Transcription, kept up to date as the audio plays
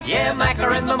Yeah,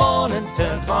 Macca in the morning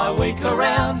turns my week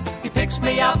around. He picks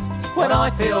me up when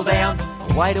I feel down.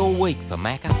 Wait all week for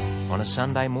Macca on a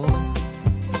Sunday morning.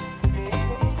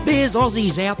 There's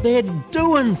Aussies out there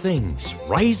doing things,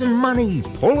 raising money,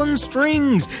 pulling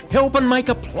strings, helping make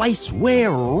a place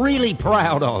we're really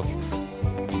proud of.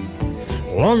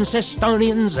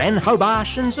 Launcestonians and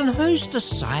Hobartians, and who's to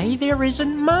say there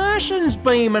isn't Martians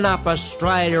beaming up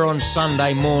Australia on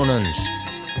Sunday mornings?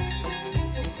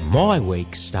 My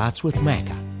week starts with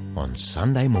Macca on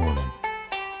Sunday morning.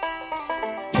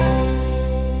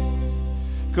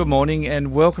 Good morning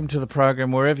and welcome to the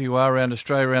program wherever you are around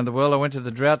Australia, around the world. I went to the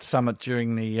Drought Summit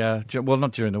during the,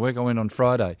 not during the week, I went on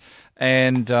Friday.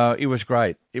 And it was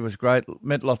great. It was great.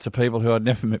 Met lots of people who I'd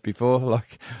never met before,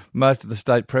 like most of the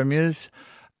state premiers.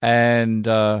 And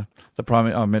I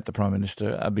met the Prime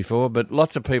Minister before, but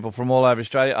lots of people from all over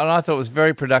Australia. And I thought it was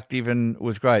very productive and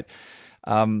was great.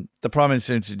 The Prime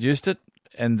Minister introduced it,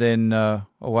 and then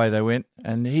away they went.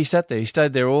 And he sat there. He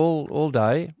stayed there all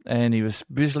day, and he was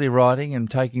busily writing and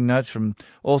taking notes from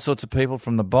all sorts of people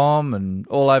from the bomb and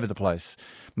all over the place.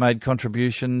 Made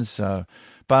contributions.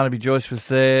 Barnaby Joyce was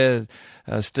there,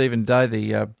 Stephen Day,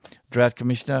 the Drought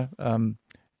Commissioner,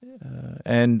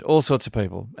 and all sorts of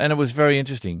people. And it was very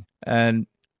interesting. And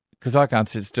because I can't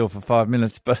sit still for 5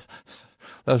 minutes, but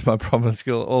that was my problem at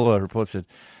school. All the reports said,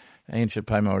 Ian should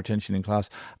pay more attention in class.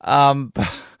 But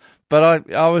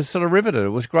I was sort of riveted. It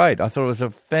was great. I thought it was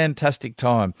a fantastic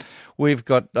time. We've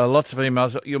got lots of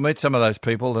emails. You'll meet some of those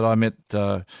people that I met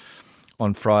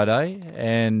on Friday.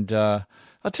 And I'll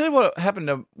tell you what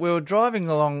happened. We were driving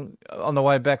along on the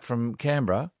way back from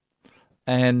Canberra,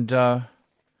 and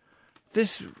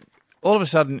this, all of a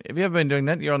sudden, have you ever been doing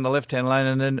that? You're on the left-hand lane,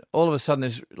 and then all of a sudden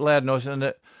there's loud noise,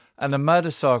 and a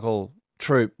motorcycle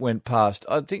troop went past.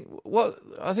 I think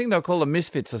they were called the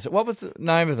Misfits. I said, what was the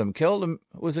name of them, Kel?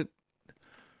 Was it?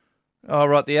 Oh,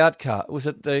 right, the Outcast. Was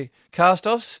it the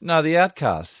Cast-Offs? No, the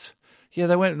Outcasts. Yeah,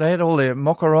 they had all their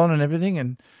mocker on and everything,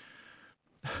 and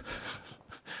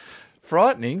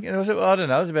frightening. I don't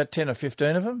know, it was about 10 or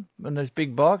 15 of them, and those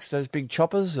big bikes, those big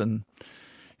choppers, and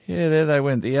yeah, there they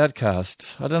went, the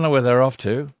Outcasts. I don't know where they're off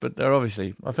to, but they're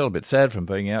obviously, I felt a bit sad from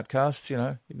being outcasts, you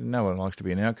know. No one likes to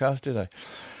be an outcast, do they?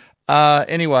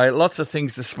 Anyway, lots of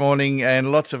things this morning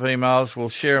and lots of emails. We'll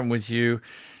share them with you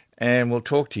and we'll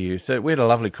talk to you. So we had a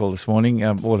lovely call this morning.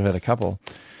 We've had a couple.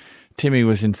 Timmy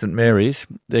was in St Mary's.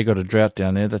 They got a drought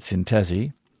down there. That's in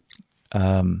Tassie.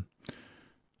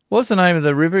 What's the name of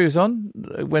the river he was on?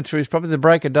 It went through his property. The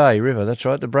Break of Day River. That's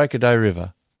right, the Break of Day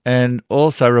River. And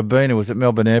also Robina was at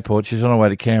Melbourne Airport. She's on her way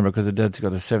to Canberra because her dad's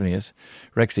got the 70th,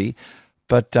 Rexy.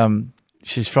 But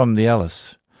she's from the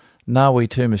Alice. Narwee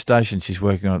Toomer Station she's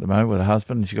working on at the moment with her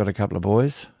husband, and she's got a couple of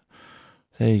boys.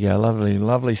 There you go, lovely,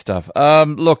 lovely stuff.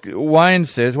 Look, Wayne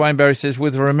Barry says,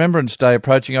 with Remembrance Day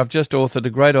approaching, I've just authored a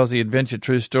great Aussie adventure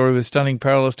true story with stunning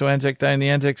parallels to Anzac Day and the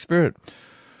Anzac spirit.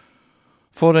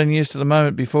 14 years to the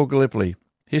moment before Gallipoli.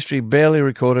 History barely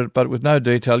recorded, but with no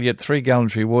detail, yet 3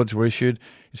 gallantry awards were issued.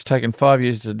 It's taken 5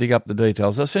 years to dig up the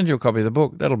details. I'll send you a copy of the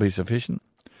book. That'll be sufficient.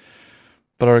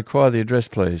 But I require the address,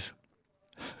 please.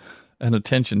 And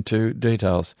attention to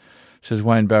details, says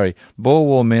Wayne Barry. Boer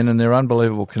War men and their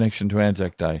unbelievable connection to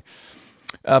Anzac Day.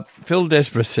 Phil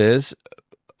Desborough says,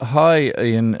 hi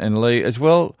Ian and Lee. As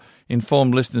well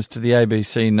informed listeners to the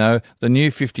ABC know, the new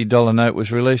 $50 note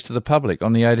was released to the public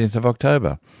on the 18th of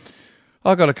October.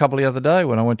 I got a couple the other day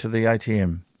when I went to the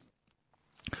ATM.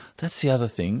 That's the other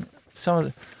thing.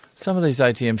 Some of these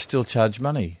ATMs still charge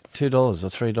money, $2 or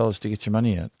 $3 to get your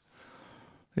money out.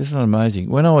 Isn't it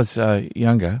amazing? When I was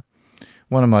younger,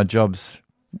 one of my jobs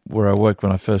where I worked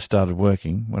when I first started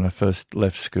working, when I first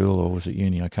left school or was at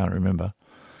uni, I can't remember,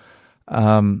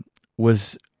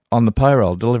 was on the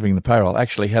payroll, delivering the payroll.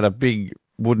 Actually had a big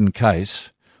wooden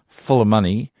case full of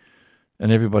money,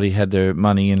 and everybody had their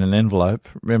money in an envelope.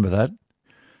 Remember that?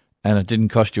 And it didn't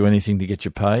cost you anything to get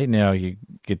your pay. Now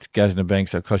goes in a bank,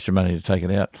 so it costs you money to take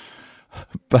it out.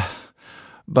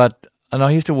 And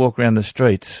I used to walk around the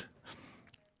streets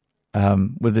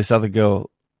with this other girl.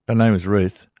 Her name was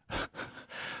Ruth.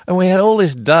 And we had all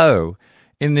this dough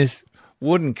in this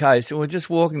wooden case, and we're just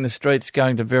walking the streets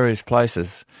going to various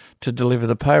places to deliver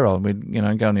the payroll. And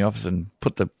we'd, go in the office and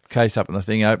put the case up in the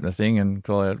thing, open the thing, and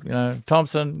call out,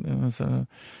 Thompson,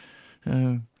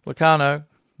 Lacano,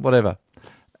 whatever.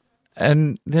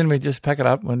 And then we'd just pack it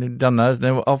up when we'd done those, and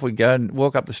then off we'd go and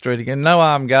walk up the street again. No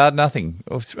armed guard, nothing.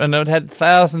 And it had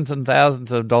thousands and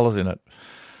thousands of dollars in it.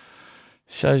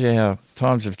 Shows you how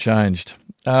times have changed.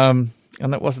 And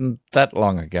that wasn't that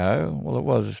long ago.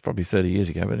 Well, it's probably 30 years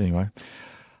ago, but anyway.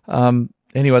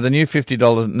 Anyway, the new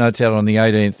 $50 note's out on the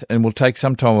 18th and will take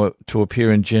some time to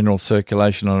appear in general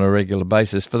circulation on a regular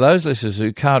basis. For those listeners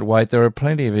who can't wait, there are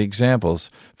plenty of examples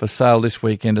for sale this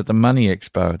weekend at the Money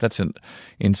Expo. That's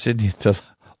in Sydney at the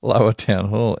Lower Town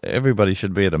Hall. Everybody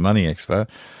should be at a Money Expo.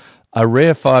 A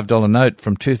rare $5 note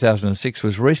from 2006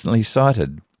 was recently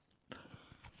sighted.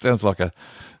 Sounds like a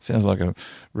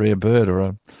rare bird or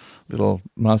a little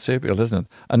marsupial, doesn't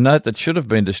it? A note that should have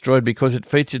been destroyed because it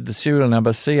featured the serial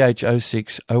number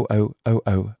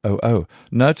CH06000000.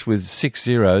 Notes with 6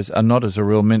 zeros are not as a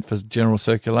rule meant for general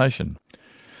circulation.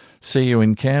 See you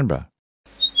in Canberra.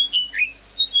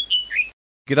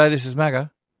 G'day, this is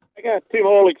Macca. Tim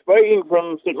Orlick speaking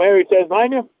from St Mary,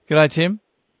 Tasmania. G'day, Tim.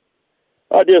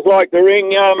 I'd just like to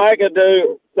ring Macca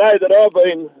to say that I've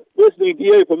been listening to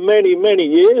you for many, many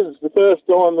years. It's the first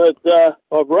time that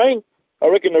I've rang. I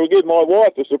reckon it'll give my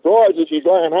wife a surprise if she's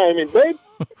laying home in bed.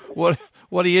 What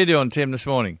are you doing, Tim, this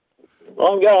morning?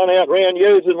 I'm going out round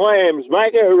using lambs,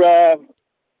 Macca.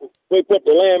 We put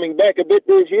the lambing back a bit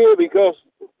this year because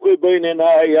we've been in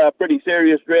a pretty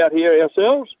serious drought here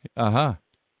ourselves. Uh-huh.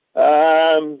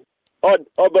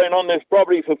 I've been on this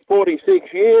property for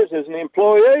 46 years as an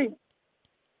employee,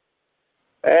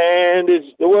 and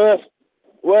it's the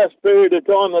worst period of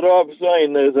time that I've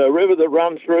seen. There's a river that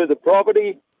runs through the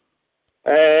property,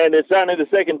 and it's only the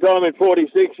second time in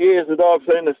 46 years that I've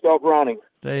seen it stop running.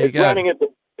 There you go.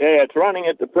 It's running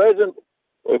at the present.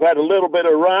 We've had a little bit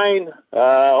of rain.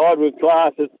 I would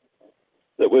class it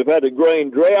that we've had a green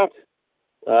drought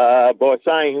by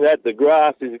saying that the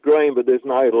grass is green, but there's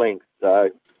no length.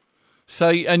 So,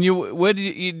 and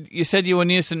you said you were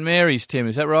near St Mary's, Tim,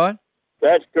 is that right?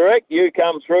 That's correct. You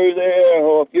come through there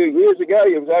a few years ago.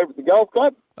 You was over at the golf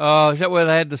club. Oh, is that where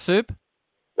they had the soup?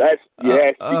 Yes,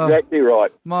 exactly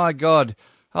right. My God.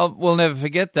 We'll never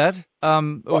forget that.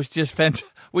 It was just fantastic.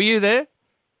 Were you there?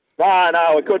 No,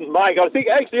 I couldn't make. I think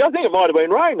it might have been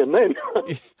raining then.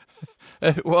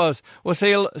 It was. Well,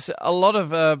 see, a lot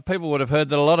of people would have heard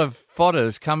that a lot of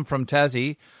fodders come from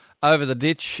Tassie over the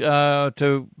ditch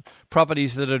to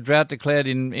properties that are drought declared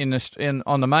in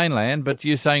on the mainland. But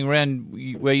you're saying around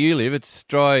where you live, it's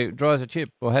dry as a chip,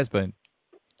 or has been.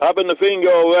 Up in the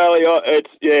Fingal Valley,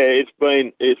 it's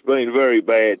been very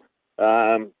bad.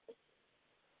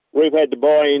 We've had to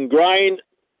buy in grain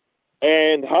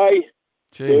and hay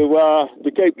to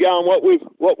keep going what we've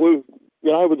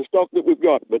with the stock that we've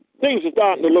got. But things are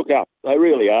starting to look up. They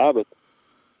really are. But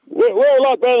we're a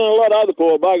lot better than a lot of other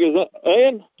poor buggers,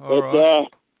 Ian. Right.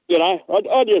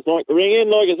 I'd just like to ring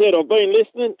in. Like I said, I've been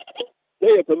listening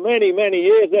here for many, many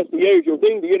years. That's the usual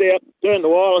thing, to get out, turn the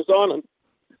wireless on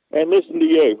and listen to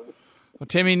you. Well,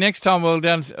 Timmy, next time I'll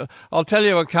tell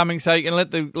you what's coming, so you can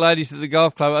let the ladies at the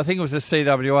golf club. I think it was the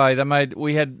CWA.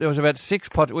 There was about 6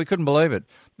 pots. We couldn't believe it.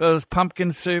 There was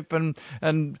pumpkin soup and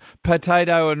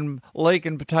potato and leek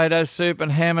and potato soup and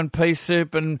ham and pea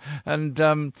soup and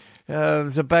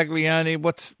zabaglione.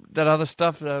 What's that other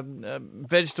stuff?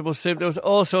 Vegetable soup. There was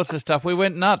all sorts of stuff. We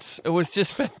went nuts. It was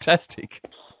just fantastic.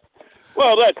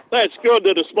 Well, that's good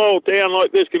that a small town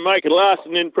like this can make a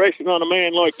lasting impression on a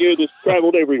man like you that's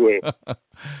travelled everywhere.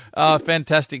 Oh,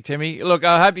 fantastic, Timmy. Look,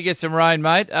 I hope you get some rain,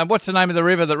 mate. What's the name of the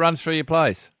river that runs through your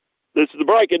place? It's the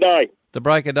Break of Day. The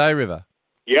Break of Day River.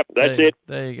 Yep, that's it.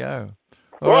 There you go.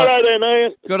 Righto then,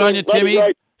 Ian. Good on you, Timmy.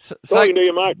 Talking to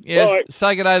you, mate. Yes, bye.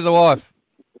 Say good day to the wife.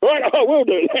 Right, I will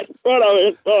do that. Righto,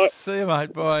 Ian. Bye. See you,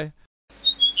 mate. Bye.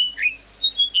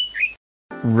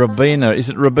 Robina. Is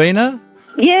it Robina?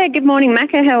 Yeah, good morning,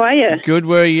 Macca. How are you? Good.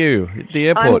 Where are you? At the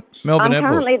airport, Melbourne Airport.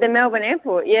 I'm currently at the Melbourne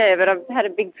Airport, yeah, but I've had a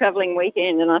big travelling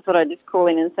weekend and I thought I'd just call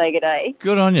in and say good day.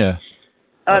 Good on you.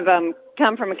 I've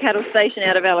come from a cattle station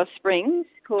out of Alice Springs,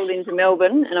 called into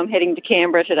Melbourne, and I'm heading to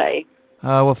Canberra today.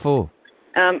 Oh, what for?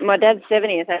 My dad's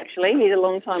 70th, actually. He's a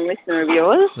long-time listener of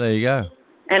yours. There you go.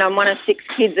 And I'm one of 6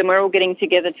 kids, and we're all getting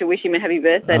together to wish him a happy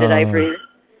birthday today for his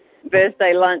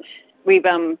birthday lunch.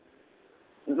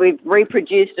 We've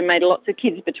reproduced and made lots of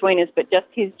kids between us, but just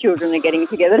his children are getting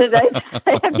together today to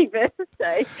say happy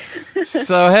birthday.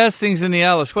 So how's things in the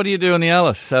Alice? What do you do in the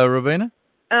Alice, Robina?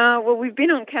 Well, we've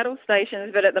been on cattle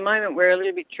stations, but at the moment we're a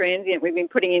little bit transient. We've been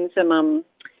putting in some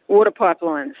water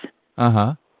pipelines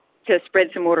to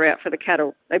spread some water out for the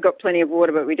cattle. They've got plenty of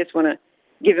water, but we just want to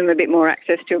give them a bit more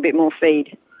access to a bit more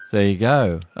feed. There you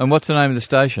go. And what's the name of the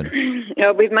station?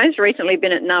 We've most recently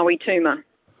been at Ngawi Tuma.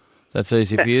 That's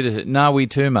easy for you to say. Ngawi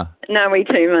Tuma. Ngawi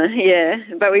Tuma, yeah.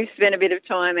 But we've spent a bit of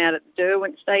time out at the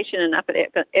Derwent station and up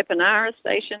at Epinara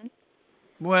station.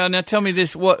 Well, now tell me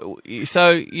this: so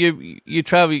you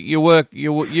travel, you work,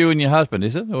 you and your husband,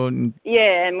 is it? Or...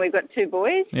 Yeah, and we've got 2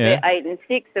 boys. Yeah. They're 8 and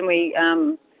 6, and we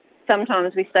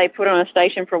sometimes we stay put on a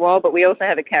station for a while, but we also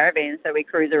have a caravan, so we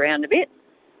cruise around a bit.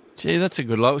 Gee, that's a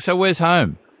good lot. So where's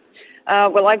home?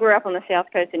 Well, I grew up on the south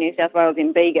coast of New South Wales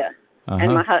in Bega,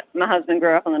 and my husband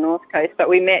grew up on the north coast, but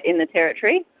we met in the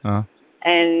Territory.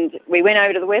 And we went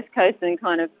over to the west coast and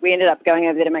we ended up going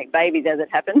over there to make babies, as it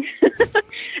happened.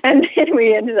 And then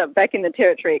we ended up back in the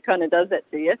Territory. It kind of does that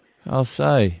to you. I'll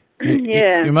say.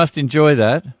 Yeah. You must enjoy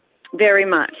that. Very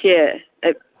much, yeah.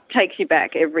 It takes you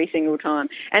back every single time.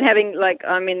 And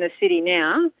I'm in the city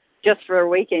now just for a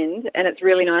weekend, and it's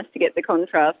really nice to get the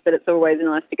contrast, but it's always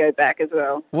nice to go back as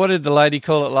well. What did the lady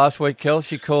call it last week, Kel?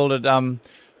 She called it,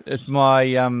 it's my,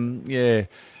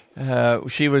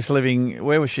 she was living,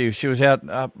 where was she? She was out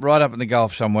right up in the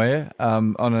Gulf somewhere,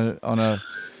 in an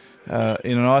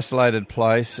isolated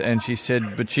place, and she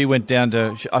said, but she went down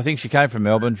to, I think she came from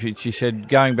Melbourne. She said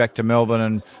going back to Melbourne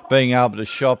and being able to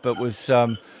shop, it was,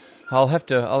 I'll have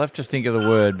to think of the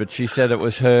word, but she said it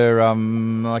was her,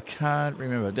 I can't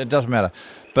remember. It doesn't matter.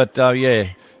 But,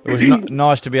 it was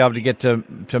nice to be able to get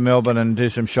to Melbourne and do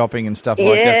some shopping and stuff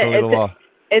like that for a little while.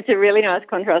 It's a really nice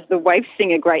contrast. The Waifs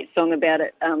sing a great song about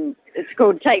it. It's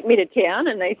called Take Me to Town,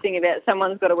 and they sing about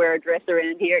someone's got to wear a dress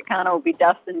around here. It can't all be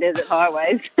dust and desert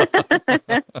highways.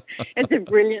 It's a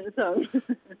brilliant song.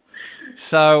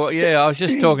 So, I was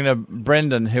just talking to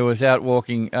Brendan, who was out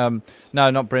walking. No,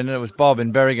 not Brendan, it was Bob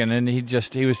in Berrigan, and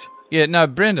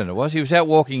Brendan it was. He was out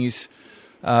walking his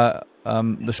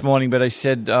this morning, but I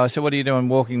said, what are you doing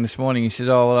walking this morning? He said,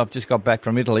 I've just got back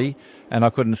from Italy, and I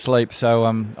couldn't sleep, so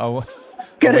I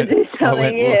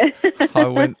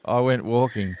went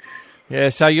walking. Yeah,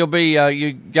 so you'll be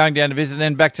you going down to visit and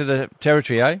then back to the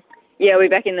Territory, eh? Yeah, we're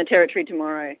back in the Territory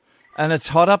tomorrow. And it's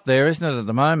hot up there, isn't it, at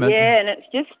the moment? Yeah, and it's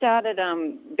just started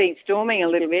being storming a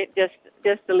little bit, just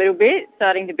a little bit,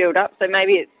 starting to build up. So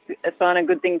maybe it's a sign of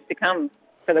good things to come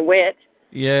for the wet.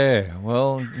 Yeah,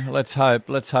 well, let's hope.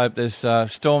 There's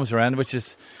storms around, which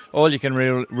is all you can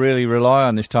really rely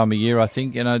on this time of year, I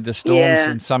think. You know, the storms,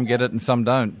 and some get it and some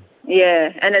don't.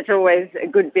 Yeah, and it's always a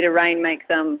good bit of rain makes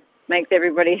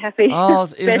everybody happy,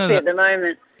 especially at the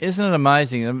moment. Isn't it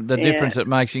amazing the difference it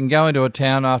makes? You can go into a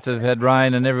town after they've had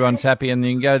rain and everyone's happy, and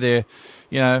you can go there,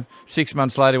 6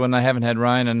 months later when they haven't had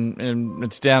rain and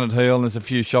it's down at heel and there's a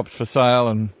few shops for sale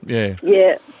and Yeah.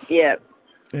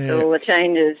 So all the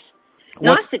changes.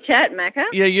 Nice to chat, Macca.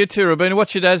 Yeah, you too, Robina.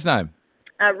 What's your dad's name?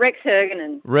 Rex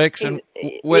Hergenen. Rex, and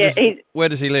where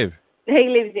does he live? He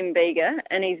lives in Bega,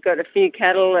 and he's got a few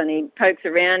cattle, and he pokes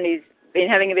around. He's been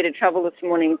having a bit of trouble this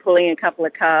morning pulling a couple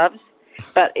of calves,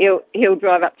 but he'll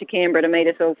drive up to Canberra to meet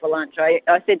us all for lunch. I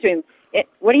said to him,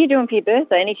 what are you doing for your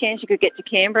birthday? Any chance you could get to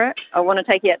Canberra? I want to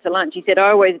take you out to lunch. He said, I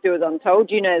always do as I'm told.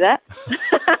 Do you know that?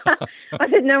 I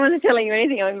said, no one's telling you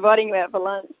anything. I'm inviting you out for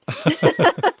lunch.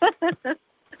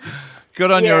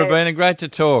 Good on you, Robina. Great to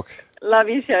talk. Love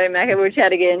your show, Macca. We'll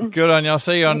chat again. Good on you. I'll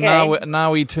see you on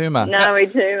Ngawi Tuma.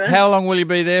 Ngawi Tuma. How long will you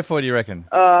be there for, do you reckon?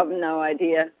 Oh, no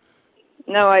idea.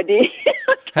 No idea.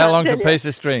 How long's a piece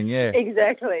of string? Yeah.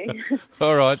 Exactly.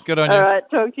 All right. Good on you. All right.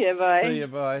 Talk to you. Bye. See you.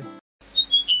 Bye.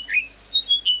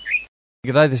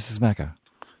 G'day, this is Macca.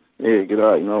 Yeah,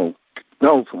 g'day. Noel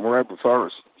from Warrabah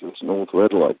Forest, just north of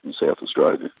Adelaide in South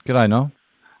Australia. G'day, Noel.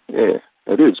 Yeah,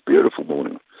 it is a beautiful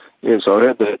morning. Yeah, so I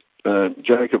had that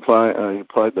Jacob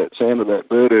played that sound of that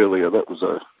bird earlier. That was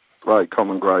a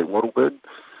common grey wattlebird.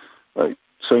 They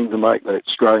seem to make that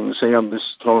straying sound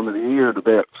this time of the year at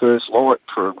about first light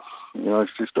for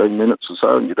 15 minutes or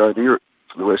so, and you don't hear it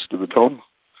for the rest of the time.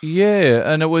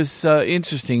 Yeah, and it was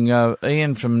interesting.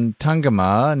 Ian from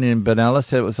Tungamar and in Benalla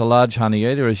said it was a large honey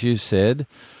eater, as you said,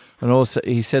 and also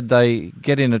he said they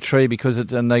get in a tree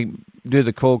and they do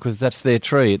the call because that's their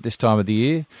tree at this time of the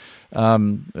year.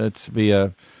 It's be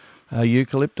a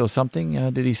eucalypt or something,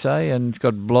 did he say? And it's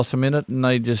got blossom in it, and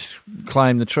they just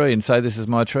claim the tree and say, this is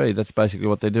my tree. That's basically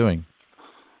what they're doing.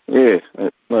 Yeah,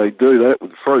 they do that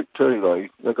with fruit too.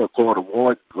 They've got quite a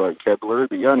wide vocabulary,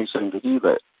 but you only seem to hear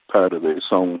that part of their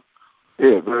song,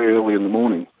 very early in the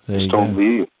morning, this time of the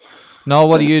year. Noel,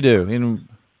 what do you do?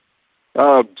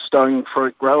 Stone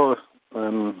fruit grower.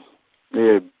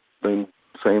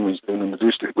 Family's been in the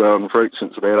district growing fruit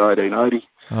since about 1880.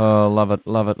 Oh, love it.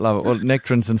 Well,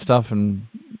 nectarines and stuff and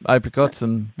apricots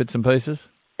and bits and pieces?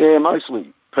 Yeah,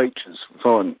 mostly peaches. I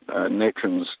find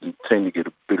nectarines tend to get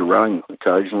a bit of rain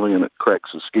occasionally and it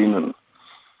cracks the skin, and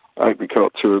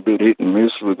apricots are a bit hit and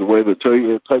miss with the weather too.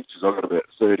 Yeah, peaches, I've got about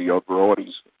 30-odd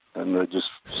varieties, and they're just...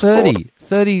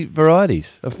 30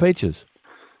 varieties of peaches?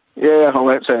 Yeah, well,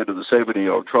 that's out of the 70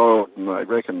 I've tried, and they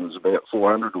reckon there's about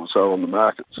 400 or so on the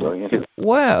market, so yeah.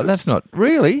 Wow, that's not...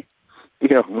 Really?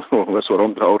 Yeah, well, that's what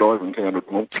I'm told. I haven't counted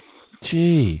them all.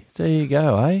 Gee, there you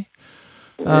go, eh?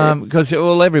 Because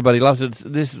everybody loves it.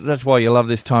 That's why you love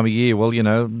this time of year. Well,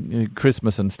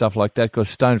 Christmas and stuff like that. Because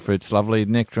stone fruit's lovely.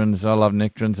 Nectarines, I love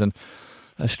nectarines, and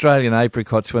Australian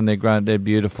apricots when they're grown, they're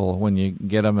beautiful when you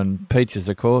get them. And peaches,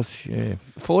 of course. Yeah,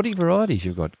 40 varieties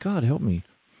you've got. God help me.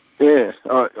 Yeah,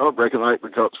 I reckon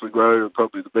apricots we grow are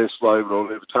probably the best flavoured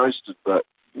I've ever tasted. But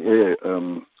yeah,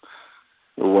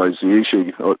 always the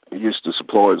issue. I used to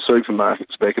supply the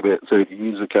supermarkets back about 30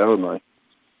 years ago, and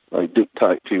they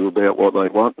dictate to you about what they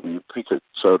want, and you pick it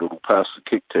so it'll pass the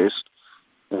kick test,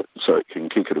 so it can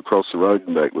kick it across the road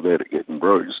and back without it getting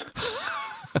bruised.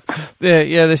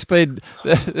 They're speed.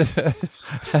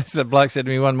 As the bloke said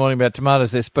to me one morning about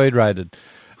tomatoes, they're speed rated.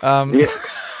 Yeah.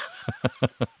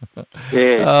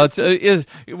 Yeah.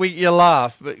 You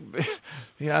laugh, but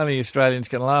only Australians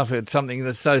can laugh at something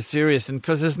that's so serious, and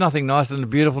because there's nothing nicer than a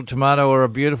beautiful tomato or a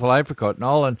beautiful apricot,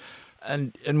 Noel.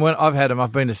 And when I've had them,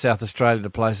 I've been to South Australia to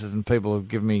places, and people have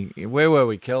given me, where were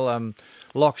we, Kel?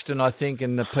 Loxton, I think,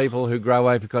 and the people who grow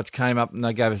apricots came up and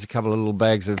they gave us a couple of little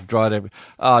bags of dried apricots.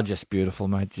 Oh, just beautiful,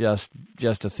 mate. Just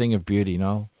a thing of beauty,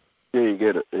 Noel. Yeah, you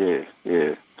get it.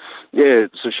 Yeah. Yeah,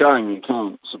 it's a shame you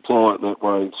can't supply it that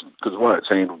way, because the way it's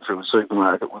handled through a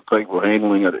supermarket with people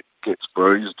handling it, it gets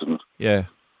bruised, and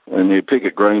you pick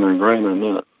it greener and greener, and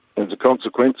then as a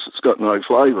consequence, it's got no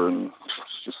flavour, and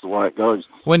it's just the way it goes.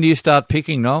 When do you start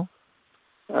picking, Noel?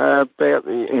 About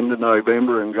the end of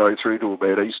November and go through to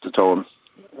about Easter time.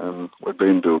 We've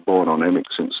been to biodynamic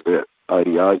since about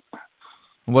 88.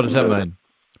 What does that mean?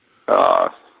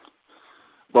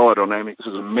 Biodynamics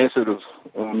is a method of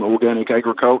organic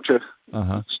agriculture.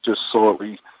 Uh-huh. It's just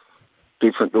slightly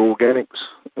different to organics.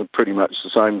 They're pretty much the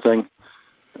same thing.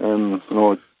 And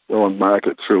I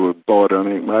market through a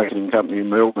biodynamic marketing company in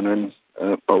Melbourne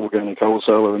and organic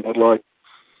wholesaler in Adelaide.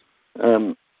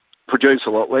 Produce a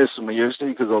lot less than we used to,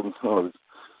 because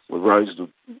we've raised a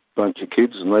bunch of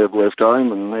kids and they've left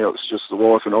home, and now it's just the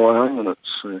wife and I home,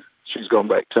 and she's gone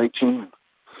back teaching.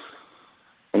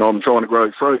 And I'm trying to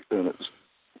grow fruit, and it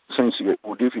seems to get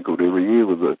more difficult every year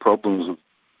with the problems of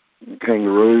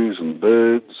kangaroos and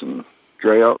birds and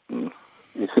drought and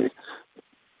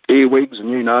earwigs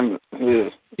and you name it. Yeah,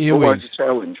 earwigs. Always a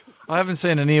challenge. I haven't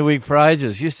seen an earwig for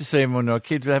ages. Used to see them when I was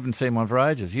kids. I haven't seen one for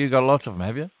ages. You've got lots of them,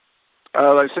 have you?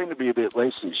 They seem to be a bit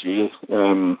less this year.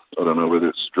 I don't know whether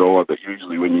it's dry, but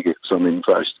usually when you get some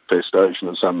infestation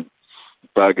of some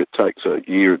bug, it takes a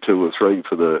year or two or three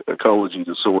for the ecology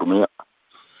to sort them out.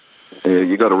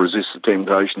 You got to resist the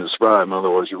temptation to spray them,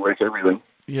 otherwise you wreck everything.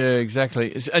 Yeah,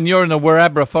 exactly. And you're in the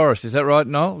Werabra forest, is that right,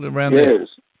 Noel? Around there? Yes,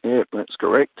 yeah, that's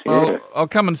correct. Well, I'll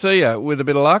come and see you with a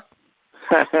bit of luck.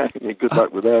 Yeah, good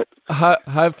luck with that.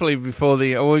 Hopefully before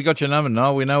we got your number,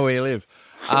 Noel. We know where you live.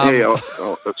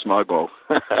 That's mobile.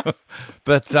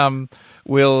 But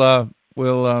we'll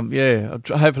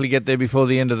hopefully get there before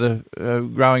the end of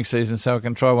the growing season, so I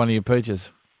can try one of your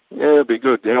peaches. Yeah, it'd be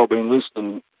good. Yeah, I've been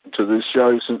listening to this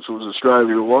show since it was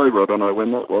Australia All Over. I don't know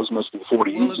when that was. Must be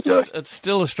 40 years ago. It's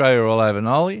still Australia All Over,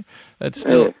 Noel. It's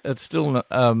still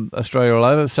Australia All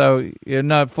Over. So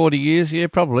 40 years. Yeah,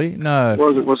 probably. No.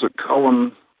 Was it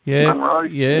Colin? Yeah, Munro?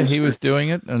 Yeah, he was doing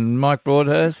it, and Mike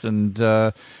Broadhurst and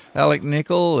Alec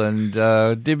Nichol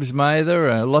and Dibs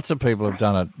Mather. Lots of people have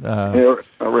done it.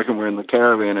 I reckon we're in the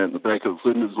caravan out in the back of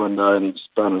Flinders one day, and he's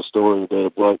done a story about a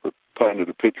bloke that painted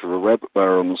a picture of a rabbit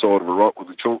burrow on the side of a rock with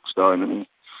a chalk stone, and he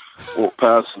walked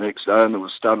past the next day and there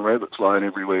was stunned rabbits flying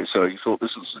everywhere, so he thought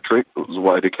this was the trick. It was a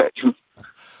way to catch them.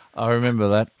 I remember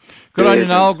that. Good on you,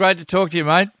 Noel. Great to talk to you,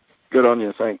 mate. Good on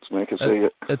you. Thanks, Macca. See you.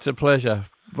 It's a pleasure.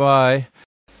 Bye.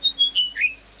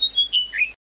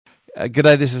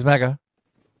 G'day, this is Macca.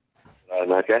 Hello,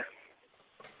 Macca.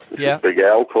 This is Big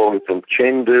Al calling from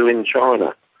Chengdu in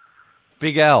China.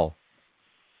 Big Al?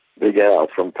 Big Al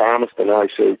from Palmerston,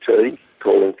 ACT,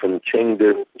 calling from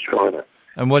Chengdu, China.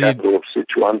 And what capital of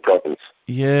Sichuan province.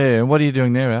 Yeah, and what are you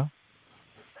doing there, Al?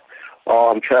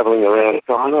 I'm travelling around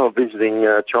China. I'm visiting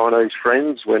Chinese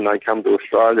friends. When they come to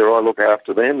Australia, I look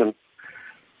after them, and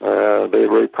they're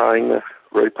repaying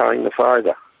the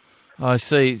favour. I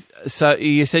see. So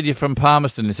you said you're from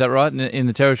Palmerston, is that right, in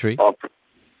the Territory?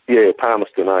 Yeah,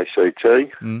 Palmerston, ACT.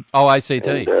 Mm. Oh, ACT.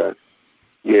 And,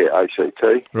 ACT.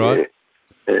 Right.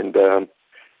 Yeah. And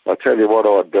I tell you what,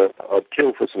 I'd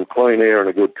kill for some clean air and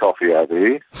a good coffee over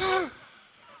here.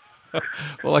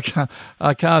 Well,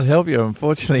 I can't help you,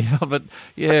 unfortunately, but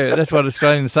yeah, that's what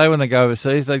Australians say when they go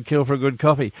overseas. They'd kill for a good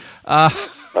coffee.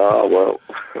 Well,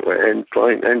 and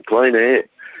clean air.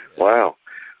 Wow.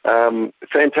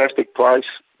 Fantastic place.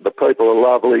 The people are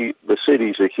lovely. The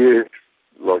cities are huge.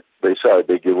 Like, they're so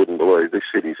big you wouldn't believe. This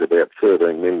city's about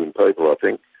 13 million people, I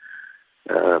think.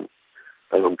 And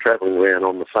I'm circling around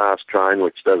on the fast train,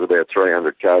 which does about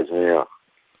 300 k's an hour.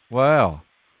 Wow.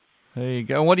 There you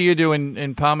go. And what do you do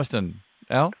in Palmerston,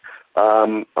 Al?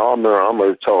 I'm a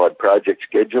retired project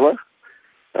scheduler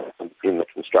in the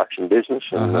construction business,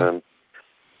 and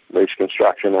there's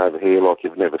construction over here like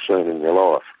you've never seen in your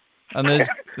life. And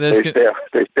there's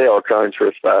power trains for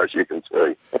as far as you can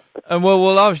see. And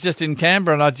well, I was just in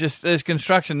Canberra, and there's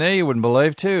construction there you wouldn't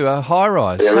believe too. High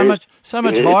rise, so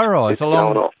much high rise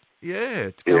along. Going off. Yeah,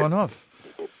 it's going off.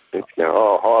 It's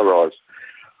going high rise.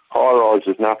 High rise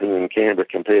is nothing in Canberra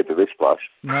compared to this place.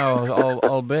 No,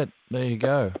 I'll bet. There you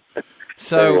go.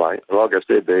 So anyway, like I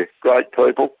said, they're great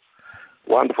people,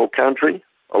 wonderful country.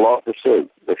 I like to see.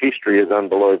 The history is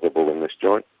unbelievable in this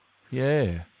joint.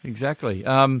 Yeah, exactly.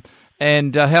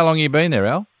 And how long have you been there,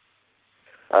 Al?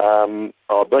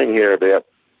 I've been here about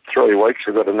 3 weeks.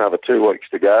 I've got another 2 weeks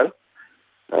to go.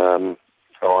 So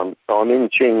I'm in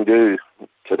Chengdu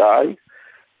today.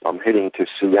 I'm heading to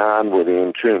Xi'an where the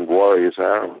Entombed Warriors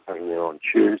are. I'm going there on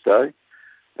Tuesday.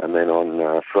 And then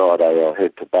on Friday I'll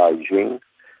head to Beijing.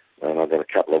 And I've got a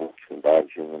couple of weeks in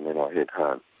Beijing and then I'll head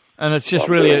home. And it's just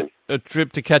really a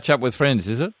trip to catch up with friends,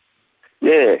 is it?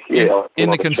 Yeah. In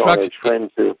the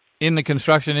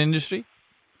construction industry?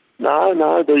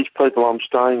 No. These people I'm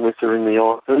staying with are in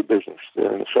the IT business.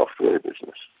 They're in the software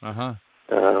business.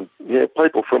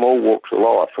 People from all walks of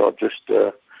life. I've just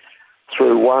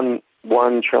through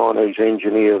one Chinese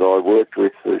engineer that I worked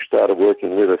with who started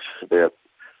working with us about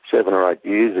 7 or 8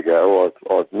 years ago.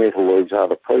 I've met all these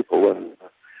other people and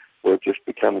we've just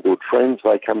become good friends.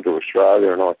 They come to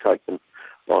Australia and I take them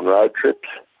on road trips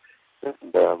and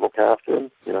look after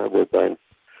them. You know, we've been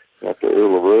up to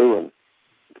Uluru and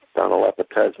done a lap of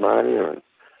Tasmania and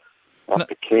up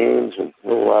to Cairns and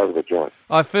all over the joint.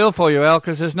 I feel for you, Al,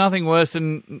 because there's nothing worse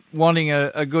than wanting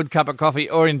a good cup of coffee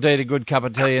or indeed a good cup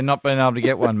of tea and not being able to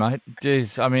get one, mate.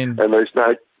 Jeez, I mean... And there's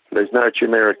no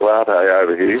turmeric latte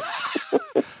over here.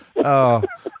 Oh,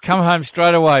 come home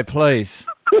straight away, please.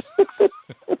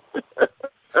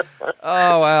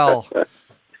 Oh, Al.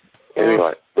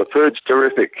 Anyway, the food's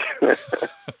terrific.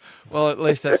 Well, at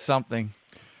least that's something.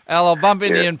 Al, I'll bump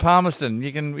into you in Palmerston.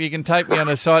 You can take me on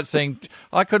a sightseeing.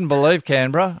 I couldn't believe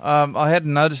Canberra. I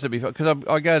hadn't noticed it before because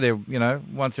I go there,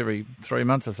 once every 3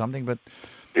 months or something. But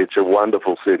it's a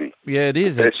wonderful city. Yeah, it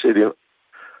is. Best city.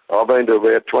 I've been to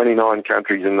about 29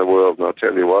 countries in the world, and I'll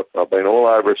tell you what, I've been all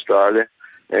over Australia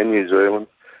and New Zealand.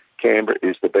 Canberra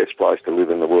is the best place to live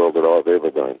in the world that I've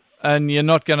ever been. And you're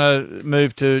not going to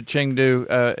move to Chengdu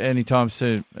anytime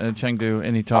soon?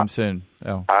 Soon,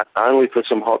 Al? Only for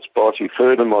some hot, spicy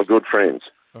food and my good friends.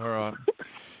 All right.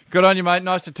 Good on you, mate.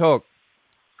 Nice to talk.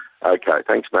 Okay.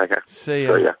 Thanks, Macca. See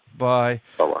ya. Bye.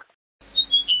 Bye-bye.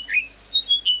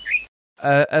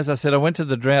 As I said, I went to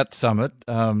the Drought Summit,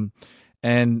 and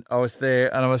I was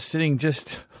there, and I was sitting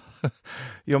just...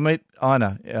 You'll meet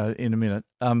Ina in a minute.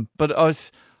 But I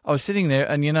was sitting there,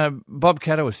 and, Bob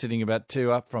Catter was sitting about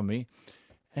 2 up from me,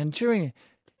 and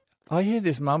I hear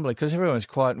this mumbling, because everyone's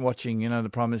quiet and watching, the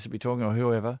Prime Minister be talking, or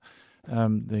whoever,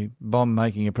 the bomb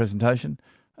making a presentation,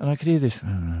 and I could hear this,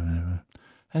 and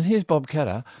here's Bob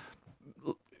Catter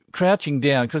crouching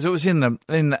down, because it was in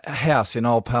the house, in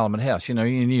Old Parliament House, and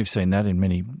you've seen that in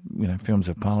many, films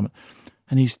of Parliament,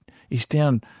 and he's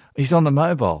down, he's on the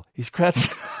mobile, he's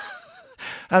crouched,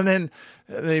 and then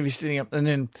he's sitting up, and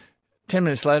then 10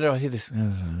 minutes later, I hear this,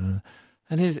 and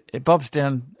Bob's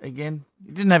down again.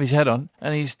 He didn't have his hat on,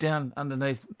 and he's down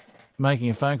underneath making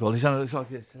a phone call. He's like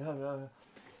this.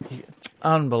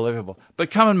 Unbelievable.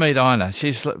 But come and meet Ina.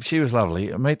 She was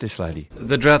lovely. Meet this lady.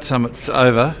 The Drought Summit's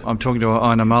over. I'm talking to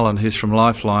Ina Mullen, who's from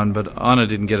Lifeline, but Ina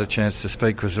didn't get a chance to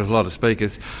speak because there's a lot of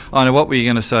speakers. Ina, what were you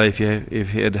going to say if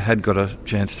you had got a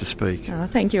chance to speak? Oh,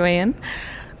 thank you, Ian.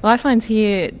 Lifeline's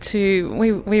here we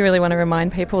really want to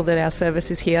remind people that our service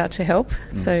is here to help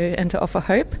and to offer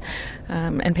hope.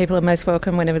 And people are most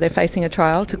welcome whenever they're facing a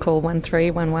trial to call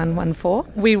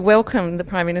 131114. We welcome the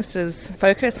Prime Minister's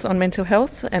focus on mental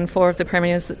health, and 4 of the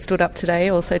Premiers that stood up today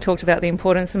also talked about the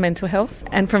importance of mental health.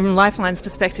 And from Lifeline's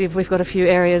perspective, we've got a few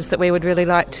areas that we would really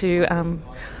like to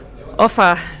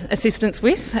offer assistance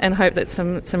with and hope that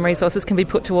some resources can be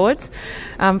put towards.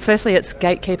 Firstly, it's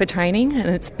gatekeeper training, and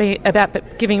it's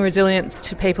about giving resilience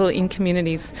to people in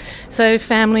communities. So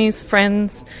families,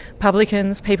 friends,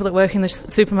 publicans, people that work in the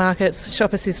supermarkets,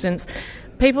 shop assistants,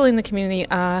 people in the community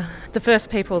are the first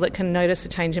people that can notice a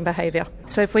change in behaviour.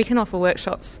 So if we can offer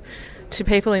workshops to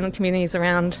people in communities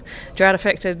around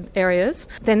drought-affected areas,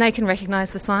 then they can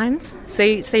recognise the signs,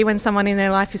 see when someone in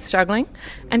their life is struggling,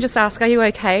 and just ask, are you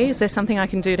okay? Is there something I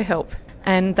can do to help?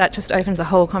 And that just opens a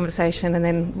whole conversation, and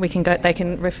then they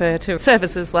can refer to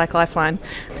services like Lifeline.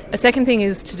 A second thing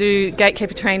is to do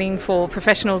gatekeeper training for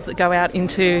professionals that go out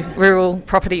into rural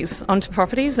properties, onto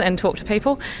properties and talk to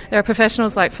people. There are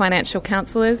professionals like financial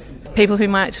counsellors, people who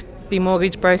might be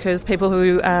mortgage brokers, people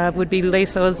who would be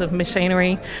leasers of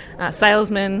machinery,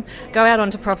 salesmen, go out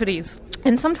onto properties.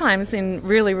 And sometimes in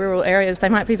really rural areas, they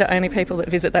might be the only people that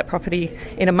visit that property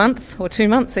in a month or 2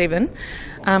 months even.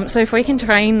 So if we can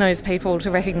train those people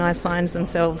to recognise signs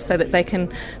themselves so that they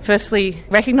can firstly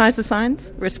recognise the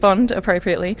signs, respond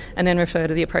appropriately, and then refer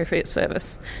to the appropriate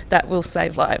service, that will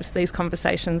save lives. These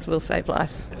conversations will save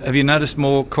lives. Have you noticed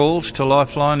more calls to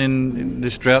Lifeline in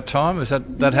this drought time? Has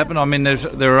that happened? I mean,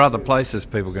 there are other places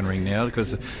people can ring now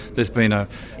because there's been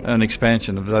an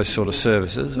expansion of those sort of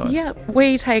services. Yeah,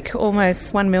 we take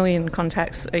almost 1 million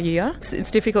contacts a year.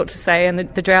 It's difficult to say, and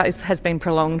the drought has been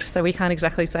prolonged, so we can't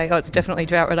exactly say, it's definitely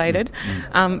drought related.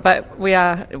 But we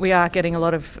are getting a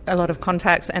lot of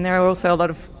contacts, and there are also a lot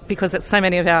of, because it's so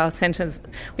many of our centres,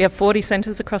 we have 40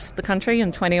 centres across the country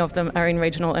and 20 of them are in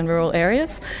regional and rural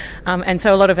areas. And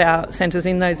so a lot of our centres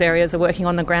in those areas are working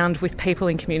on the ground with people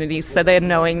in communities, so they're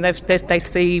knowing, they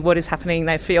see what is happening,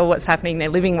 they feel what's happening, they're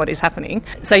living what is happening.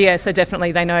 So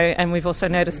definitely they know, and we've also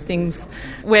noticed things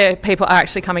where people are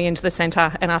actually coming into the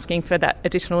centre and asking for that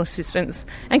additional assistance.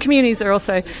 And communities are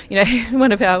also,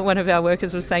 one of our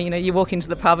workers was saying, you walk into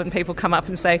the pub and people come up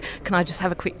and say, can I just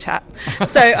have a quick chat?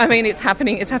 So, I mean, it's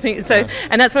happening. So,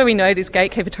 and that's where we know this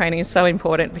gatekeeper training is so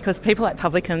important, because people like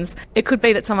publicans, it could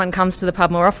be that someone comes to the pub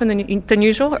more often than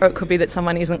usual, or it could be that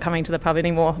someone isn't coming to the pub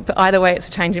anymore. But either way, it's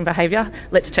a change in behaviour.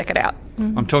 Let's check it out.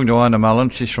 I'm talking to Ina Mullen.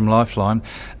 She's from Lifeline.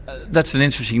 That's an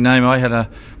interesting name. I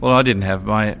didn't have,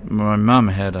 my mum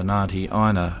had an auntie,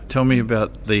 Ina. Tell me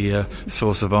about the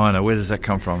source of Ina. Where does that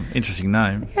come from? Interesting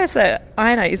name. Yeah, so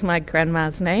Ina is my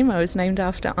grandma's name. I was named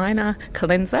after Ina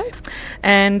Colenso,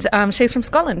 and she's from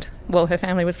Scotland. Well, her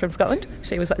family was from Scotland.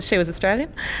 She was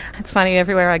Australian. It's funny,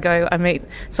 everywhere I go, I meet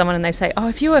someone and they say,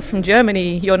 if you were from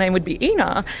Germany, your name would be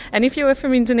Ina, and if you were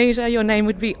from Indonesia, your name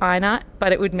would be Ina,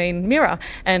 but it would mean mirror,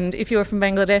 and if you were from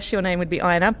Bangladesh, your name would be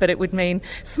Ina, but it would mean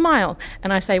smile.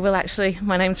 And I say, well, actually,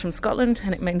 my name's from Scotland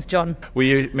and it means John. Were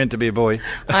you meant to be a boy?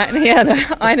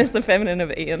 Ina's the feminine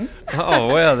of Ian. Oh,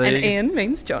 wow. And Ian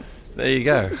means John. There you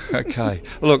go. Okay.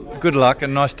 Well, look, good luck,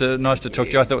 and nice to talk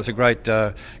to you. I thought it was a great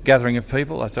gathering of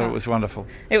people. I thought it was wonderful.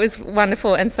 It was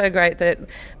wonderful, and so great that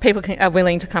people are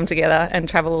willing to come together and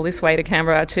travel all this way to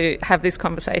Canberra to have this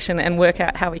conversation and work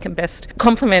out how we can best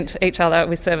complement each other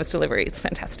with service delivery. It's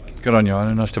fantastic. Good on you,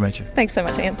 Ina. Nice to meet you. Thanks so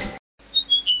much, Ian.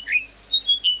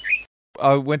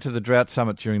 I went to the Drought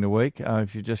Summit during the week,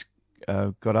 if you just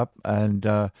got up, and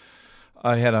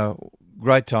I had a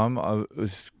great time. It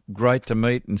was great to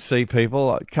meet and see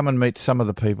people. Come and meet some of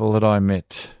the people that I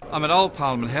met. I'm at Old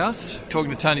Parliament House,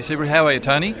 talking to Tony Seabrook. How are you,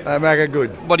 Tony? Magga,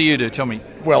 good. What do you do? Tell me.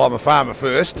 Well, I'm a farmer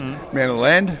first, man of the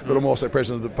land, but I'm also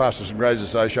president of the Pastoralists and Grazers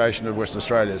Association of Western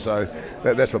Australia, so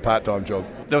that's my part-time job.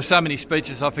 There were so many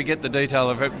speeches, I forget the detail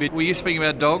of it. Were you speaking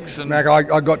about dogs?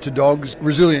 Magga, I got to dogs,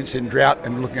 resilience in drought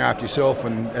and looking after yourself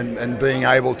and being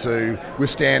able to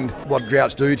withstand what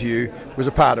droughts do to you was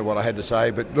a part of what I had to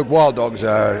say. But look, wild dogs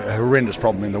are a horrendous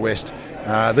problem in the West.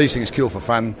 These things kill for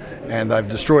fun, and they've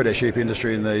destroyed our sheep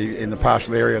industry in the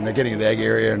pastoral area, and they're getting into the ag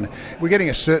area, and we're getting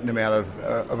a certain amount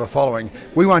of a following.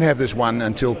 We won't have this one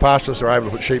until pastoralists are able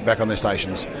to put sheep back on their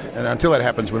stations, and until that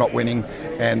happens, we're not winning,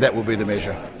 and that will be the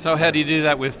measure. So how do you do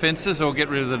that, with fences or get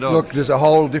rid of the dogs? Look, there's a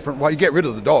whole different way. You get rid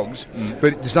of the dogs,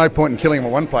 but there's no point in killing them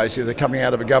in one place if they're coming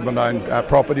out of a government-owned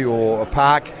property or a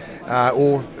park,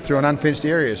 or through an unfenced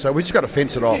area. So we just got to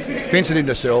fence it off, fence it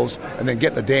into cells, and then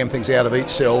get the damn things out of each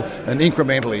cell and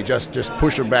incrementally just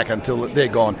push them back until they're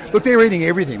gone. Look, they're eating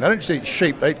everything. They don't just eat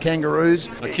sheep, they eat kangaroos.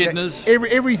 Echidnas.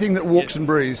 Everything that walks and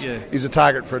breathes is a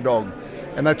target for a dog.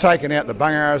 And they've taken out the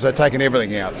bungaras, they've taken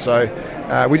everything out.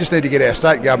 So we just need to get our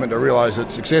state government to realise that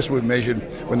success will be measured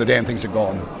when the damn things are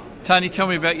gone. Tony, tell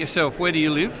me about yourself. Where do you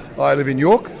live? I live in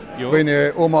York. Been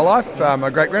there all my life.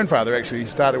 My great-grandfather actually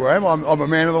started where I am. I'm a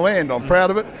man of the land. I'm proud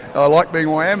of it. I like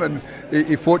being where I am, and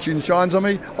if fortune shines on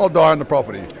me, I'll die on the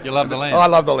property. You love the land? I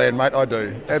love the land, mate. I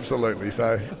do. Absolutely.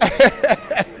 So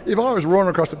if I was roaring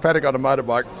across the paddock on a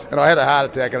motorbike and I had a heart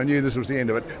attack and I knew this was the end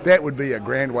of it, that would be a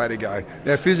grand way to go.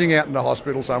 Now, fizzing out in a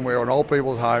hospital somewhere or an old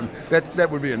people's home,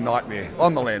 that would be a nightmare.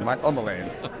 On the land, mate. On the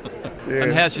land. Yeah.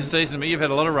 And how's your season? You've had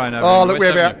a lot of rain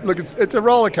over look, it's a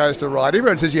roller coaster ride.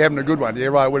 Everyone says you're having a good one. Yeah,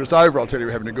 right. When it's over, I'll tell you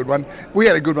we're having a good one. We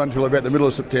had a good one until about the middle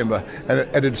of September, and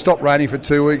it had stopped raining for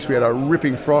 2 weeks. We had a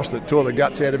ripping frost that tore the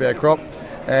guts out of our crop,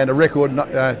 and a record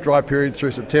dry period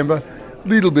through September.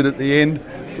 little bit at the end,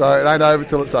 so it ain't over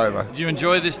till it's over. Did you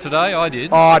enjoy this today? I did.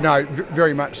 Oh, no,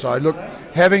 very much so. Look,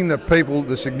 having the people,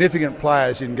 the significant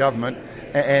players in government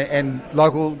and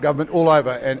local government all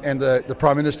over, and the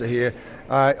Prime Minister here,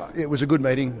 it was a good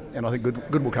meeting, and I think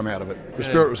good will come out of it. The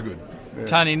spirit was good. Yeah.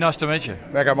 Tony, nice to meet you.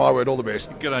 Macca, my word, all the best.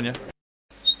 Good on you.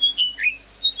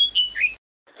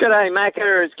 G'day,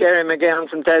 Macca. It's Gary McGowan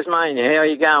from Tasmania. How are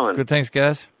you going? Good, thanks,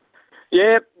 Gaz.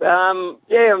 Yep. I'm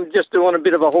just doing a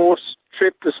bit of a horse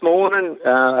trip this morning.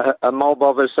 A mob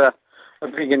of us are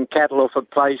bringing cattle off a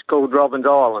place called Robbins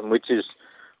Island, which is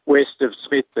west of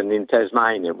Smithton in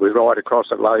Tasmania. We ride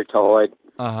across at low tide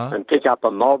and pick up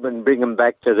a mob and bring them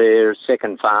back to their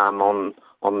second farm on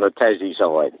the Tassie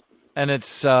side. And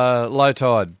it's low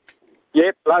tide?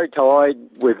 Yep, low tide.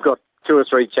 We've got 2 or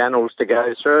 3 channels to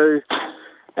go through.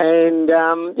 And,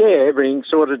 everything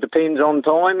sort of depends on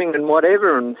timing and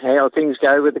whatever and how things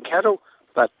go with the cattle.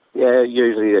 But,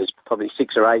 usually there's probably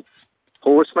 6 or 8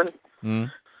 horsemen.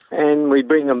 Mm. And we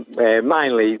bring them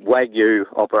mainly Wagyu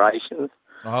operation.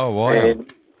 Oh, wow.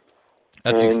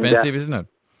 That's expensive, isn't it?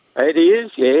 It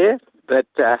is, yeah. But,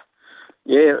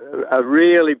 a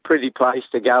really pretty place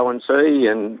to go and see.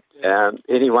 And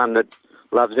anyone that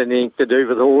loves anything to do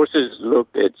with horses, look,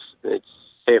 it's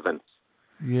heaven.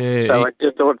 Yeah. So I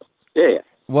just thought,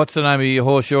 What's the name of your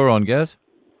horse you're on, Gaz?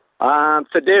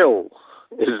 Fidel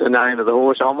is the name of the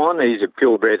horse I'm on. He's a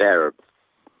purebred Arab.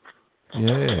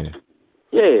 Yeah.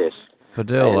 Yes.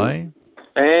 Fidel, eh?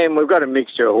 And we've got a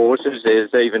mixture of horses.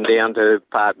 There's even down to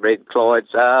part red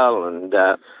Clydesdale, and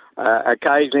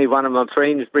occasionally one of my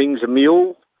friends brings a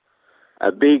mule,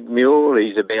 a big mule.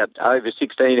 He's about over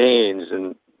 16 hands,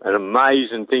 and an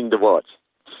amazing thing to watch.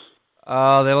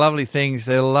 Oh, they're lovely things.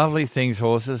 They're lovely things,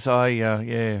 horses.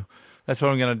 That's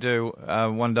what I'm going to do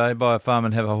one day, buy a farm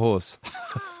and have a horse.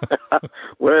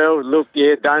 Well, look,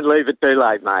 don't leave it too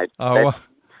late, mate. Oh,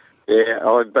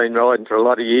 I've been riding for a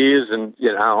lot of years, and,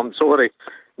 I'm sort of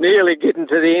nearly getting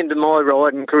to the end of my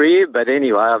riding career, but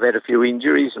anyway, I've had a few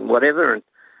injuries and whatever,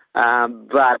 and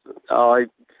but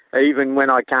even when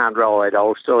I can't ride,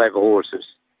 I'll still have horses.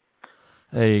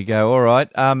 There you go. All right.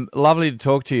 Lovely to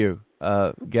talk to you,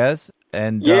 Gaz,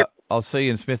 and I'll see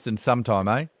you in Smithton sometime,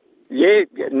 eh? Yeah,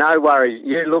 no worries.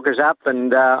 You look us up,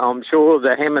 and I'm sure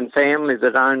the Hammond family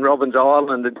that own Robbins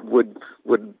Island would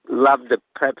love to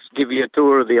perhaps give you a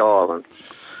tour of the island.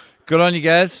 Good on you,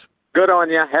 Gaz. Good on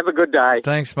you. Have a good day.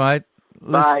 Thanks, mate.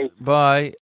 Bye.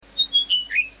 Bye.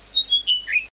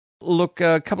 Look,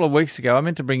 a couple of weeks ago, I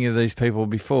meant to bring you these people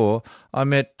before. I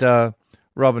met Rob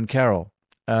and Carol.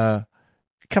 Come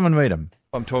and meet them.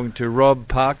 I'm talking to Rob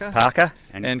Parker.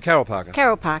 And Carol Parker.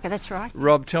 Carol Parker, that's right.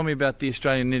 Rob, tell me about the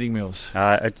Australian Knitting Mills.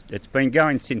 It's been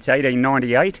going since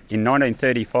 1898. In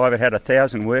 1935 it had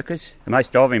 1,000 workers. The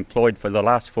most I've employed for the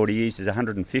last 40 years is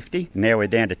 150. Now we're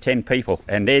down to 10 people.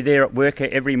 And they're there at work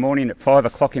every morning at 5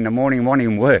 o'clock in the morning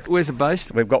wanting work. Where's it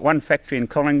based? We've got one factory in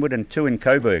Collingwood and 2 in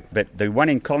Coburg. But the one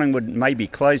in Collingwood may be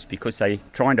closed because they're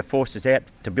trying to force us out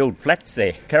to build flats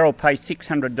there. Carol pays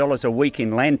 $600 a week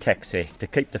in land tax there to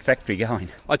keep the factory going.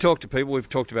 I talk to people, we've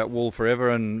talked about wool forever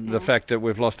and the fact that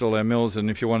we've lost all our mills, and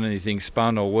if you want anything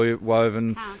spun or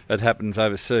woven, it happens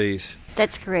overseas.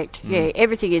 That's correct,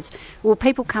 everything is. Well,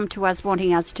 people come to us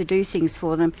wanting us to do things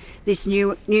for them. This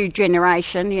new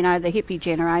generation, the hippie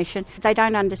generation, they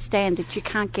don't understand that you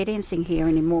can't get anything here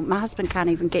anymore. My husband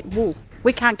can't even get wool.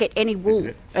 We can't get any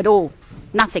wool at all,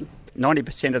 nothing.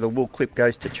 90% of the wool clip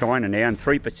goes to China now, and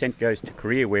 3% goes to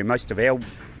Korea, where most of our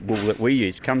wool that we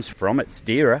use comes from. It's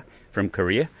dearer from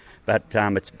Korea, but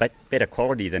it's better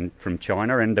quality than from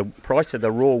China, and the price of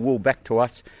the raw wool back to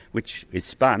us, which is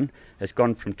spun, has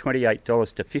gone from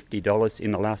 $28 to $50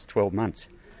 in the last 12 months.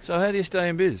 So how do you stay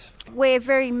in biz? We're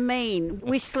very mean.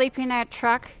 We sleep in our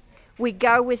truck. We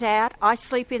go without. I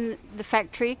sleep in the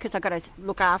factory because I've got to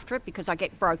look after it because I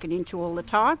get broken into all the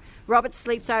time. Robert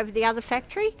sleeps over the other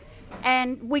factory.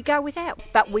 And we go without,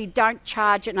 but we don't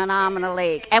charge it an arm and a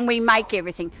leg, and we make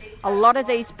everything. A lot of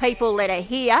these people that are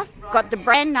here got the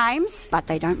brand names, but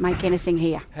they don't make anything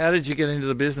here. How did you get into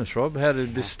the business, Rob? How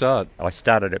did this start? I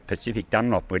started at Pacific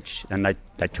Dunlop, and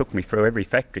they took me through every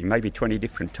factory, maybe 20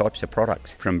 different types of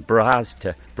products, from bras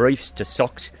to briefs to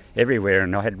socks, everywhere,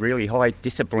 and I had really high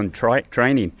discipline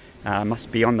training. I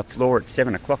must be on the floor at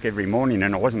 7 o'clock every morning,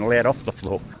 and I wasn't allowed off the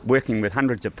floor. Working with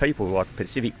hundreds of people, like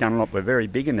Pacific Dunlop were very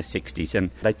big in the 60s, and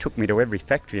they took me to every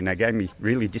factory and they gave me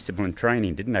really disciplined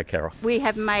training, didn't they, Carol? We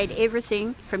have made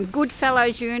everything from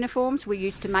Goodfellows uniforms. We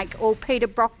used to make all Peter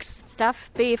Brock's stuff,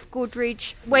 BF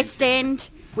Goodrich, West End,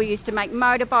 We used to make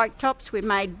motorbike tops, we've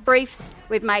made briefs,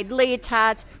 we've made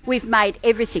leotards, we've made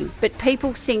everything. But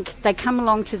people think they come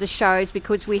along to the shows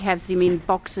because we have them in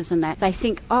boxes and that. They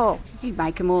think, oh, you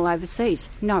make them all overseas.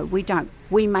 No, we don't.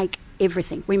 We make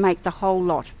everything. We make the whole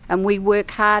lot. And we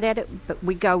work hard at it, but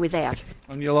we go without.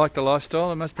 And you like the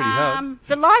lifestyle? It must be pretty hard.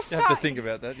 The lifestyle... You have to think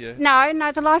about that, yeah.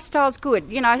 No, the lifestyle's good.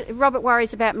 You know, Robert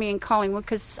worries about me in Collingwood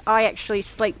because I actually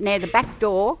sleep near the back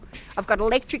door. I've got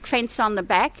electric fence on the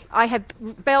back. I have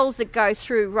bells that go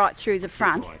right through the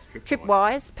front.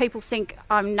 Tripwires. People think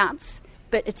I'm nuts,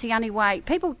 but it's the only way.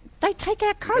 People, they take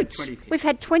our coats. We've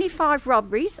had 25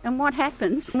 robberies, and what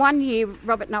happens? One year,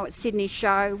 Robert Noah Sydney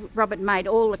show, Robert made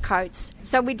all the coats.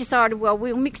 So we decided, well,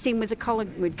 we'll mix in with the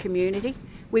Collingwood community.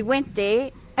 We went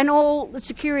there, and all the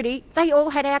security, they all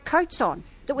had our coats on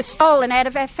that were stolen out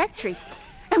of our factory.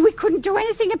 And we couldn't do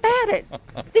anything about it.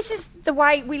 This is the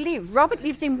way we live. Robert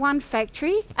lives in one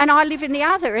factory, and I live in the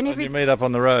other. And you meet up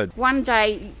on the road? One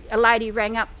day, a lady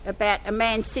rang up about a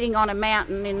man sitting on a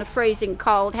mountain in the freezing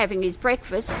cold having his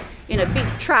breakfast in a big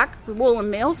truck with Woollen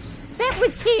Mills. That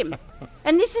was him.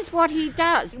 And this is what he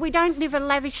does. We don't live a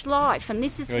lavish life, and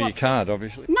this is well, you can't,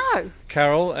 obviously. No.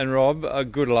 Carol and Rob,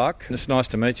 good luck. It's nice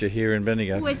to meet you here in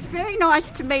Bendigo. Well, it's very nice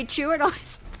to meet you, and I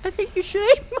think you should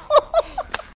eat more.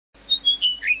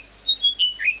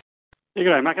 Yeah,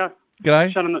 g'day, Macca.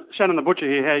 G'day. Shannon the Butcher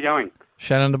here. How you going?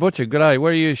 Shannon the Butcher. G'day.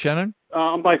 Where are you, Shannon?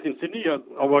 I'm based in Sydney.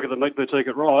 I work at the Meat Boutique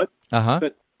at Ryde. Uh-huh.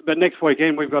 But next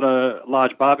weekend we've got a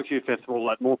large barbecue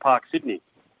festival at Moore Park, Sydney.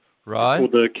 Right.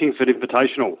 Called the Kingsford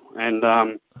Invitational.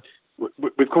 And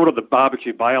we've called it the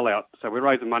Barbecue Bailout. So we're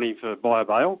raising money for Buy a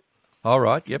Bail. All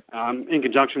right, yep. In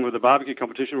conjunction with the barbecue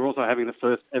competition, we're also having the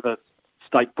first ever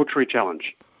state butchery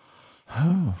challenge.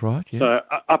 Oh, right, yeah. So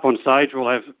up on stage we'll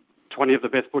have 20 of the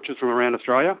best butchers from around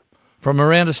Australia. From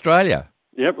around Australia?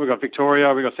 Yep, we've got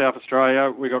Victoria, we've got South Australia,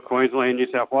 we've got Queensland,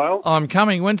 New South Wales. I'm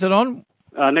coming. When's it on?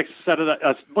 Next Saturday.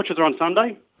 Butchers are on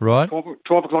Sunday. Right. 12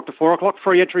 o'clock to 4 o'clock.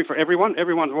 Free entry for everyone.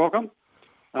 Everyone's welcome.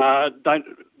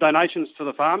 Donations to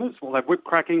the farmers. We'll have whip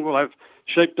cracking. We'll have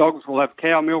sheep dogs. We'll have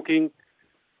cow milking.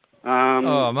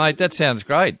 Oh, mate, that sounds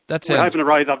great. We're hoping to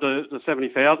raise up to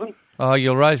 70,000. Oh,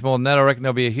 you'll raise more than that. I reckon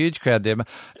there'll be a huge crowd there.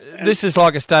 This is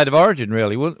like a state of origin,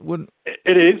 really, wouldn't?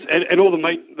 It is, and all the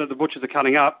meat that the butchers are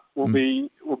cutting up will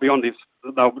be on this.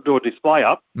 They'll do a display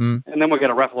up, and then we're going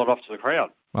to raffle it off to the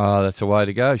crowd. Oh, that's a way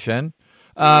to go, Shan.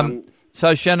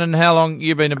 So, Shannon, how long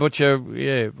you been a butcher?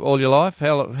 Yeah, all your life?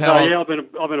 How long? Yeah, I've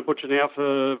been a butcher now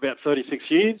for about 36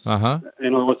 years. Uh-huh.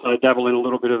 And I also dabble in a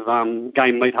little bit of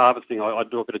game meat harvesting. I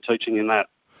do a bit of teaching in that.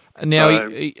 Now, are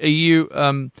you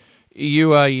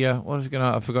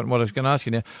I've forgotten what I was going to ask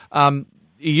you now. Are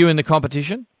you in the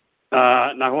competition? No,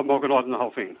 I'm organising the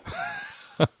whole thing.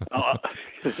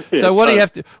 So what do you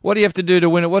have to do to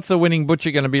win it? What's the winning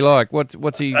butcher going to be like?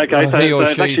 What's he? Okay, he or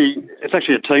she? It's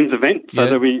actually a teams event. So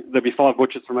there'll be 5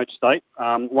 butchers from each state,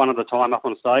 one at a time up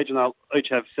on stage, and they'll each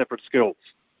have separate skills.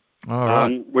 All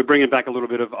right. We're bringing back a little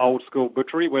bit of old school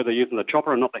butchery where they're using the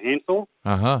chopper and not the handsaw.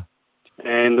 Uh-huh.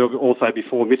 And there'll also be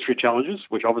 4 mystery challenges,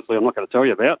 which obviously I'm not going to tell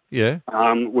you about. Yeah.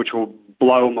 Which will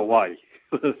blow them away.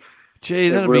 Gee,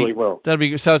 that'll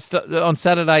be so. It's on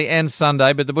Saturday and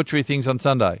Sunday, but the butchery thing's on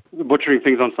Sunday. The butchery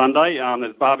thing's on Sunday.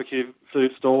 There's barbecue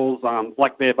food stalls.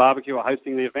 Black Bear Barbecue are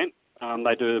hosting the event.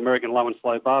 They do American low and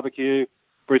slow barbecue,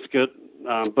 brisket,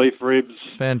 beef ribs.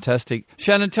 Fantastic.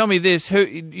 Shannon, tell me this: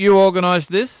 you organised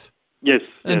this? Yes.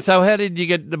 And so, how did you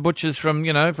get the butchers from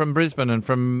Brisbane and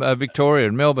from Victoria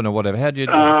and Melbourne or whatever? How did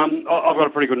you? I've got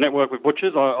a pretty good network with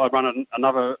butchers. I run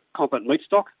another comp at Meat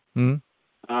Stock. Mm.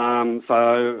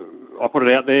 So I put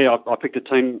it out there. I picked a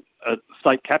team, a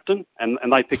state captain, and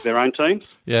they picked their own teams.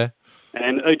 Yeah.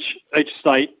 And each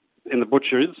state in the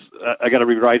butchers are going to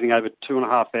be raising over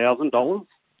 $2,500.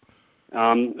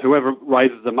 Whoever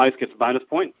raises the most gets a bonus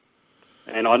point.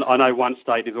 And I know one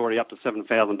state is already up to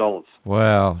 $7,000.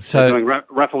 Wow! So they're doing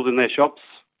raffles in their shops,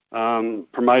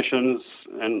 promotions,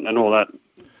 and all that.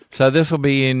 So this will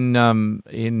be in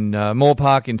Moore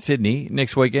Park in Sydney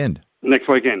next weekend. Next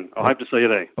weekend. I hope to see you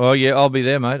there. Oh, yeah, I'll be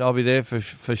there, mate. I'll be there for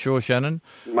sure, Shannon.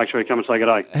 Make sure you come and say good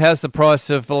day. How's the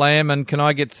price of lamb, and can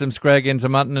I get some scrag ends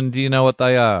of mutton, and do you know what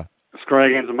they are?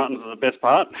 Scrag ends of mutton are the best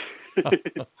part.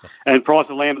 And price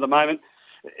of lamb at the moment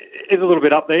is a little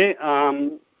bit up there,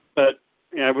 but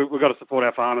we've got to support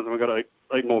our farmers and we've got to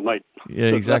eat more meat. Yeah,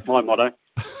 exactly. That's my motto.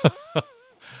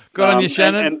 Good on you,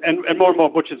 Shannon. And more and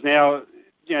more butchers now,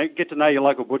 get to know your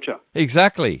local butcher.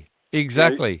 Exactly.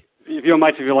 If you're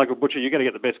mates with your local butcher, you're going to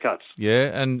get the best cuts. Yeah,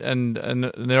 and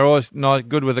they're always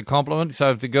good with a compliment.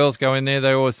 So if the girls go in there,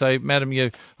 they always say, "Madam,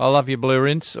 I love your blue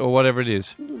rinse," or whatever it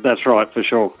is. That's right, for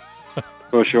sure.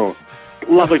 For sure.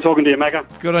 Lovely talking to you, Macca.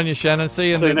 Good on you, Shannon. See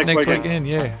you next weekend.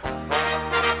 Yeah.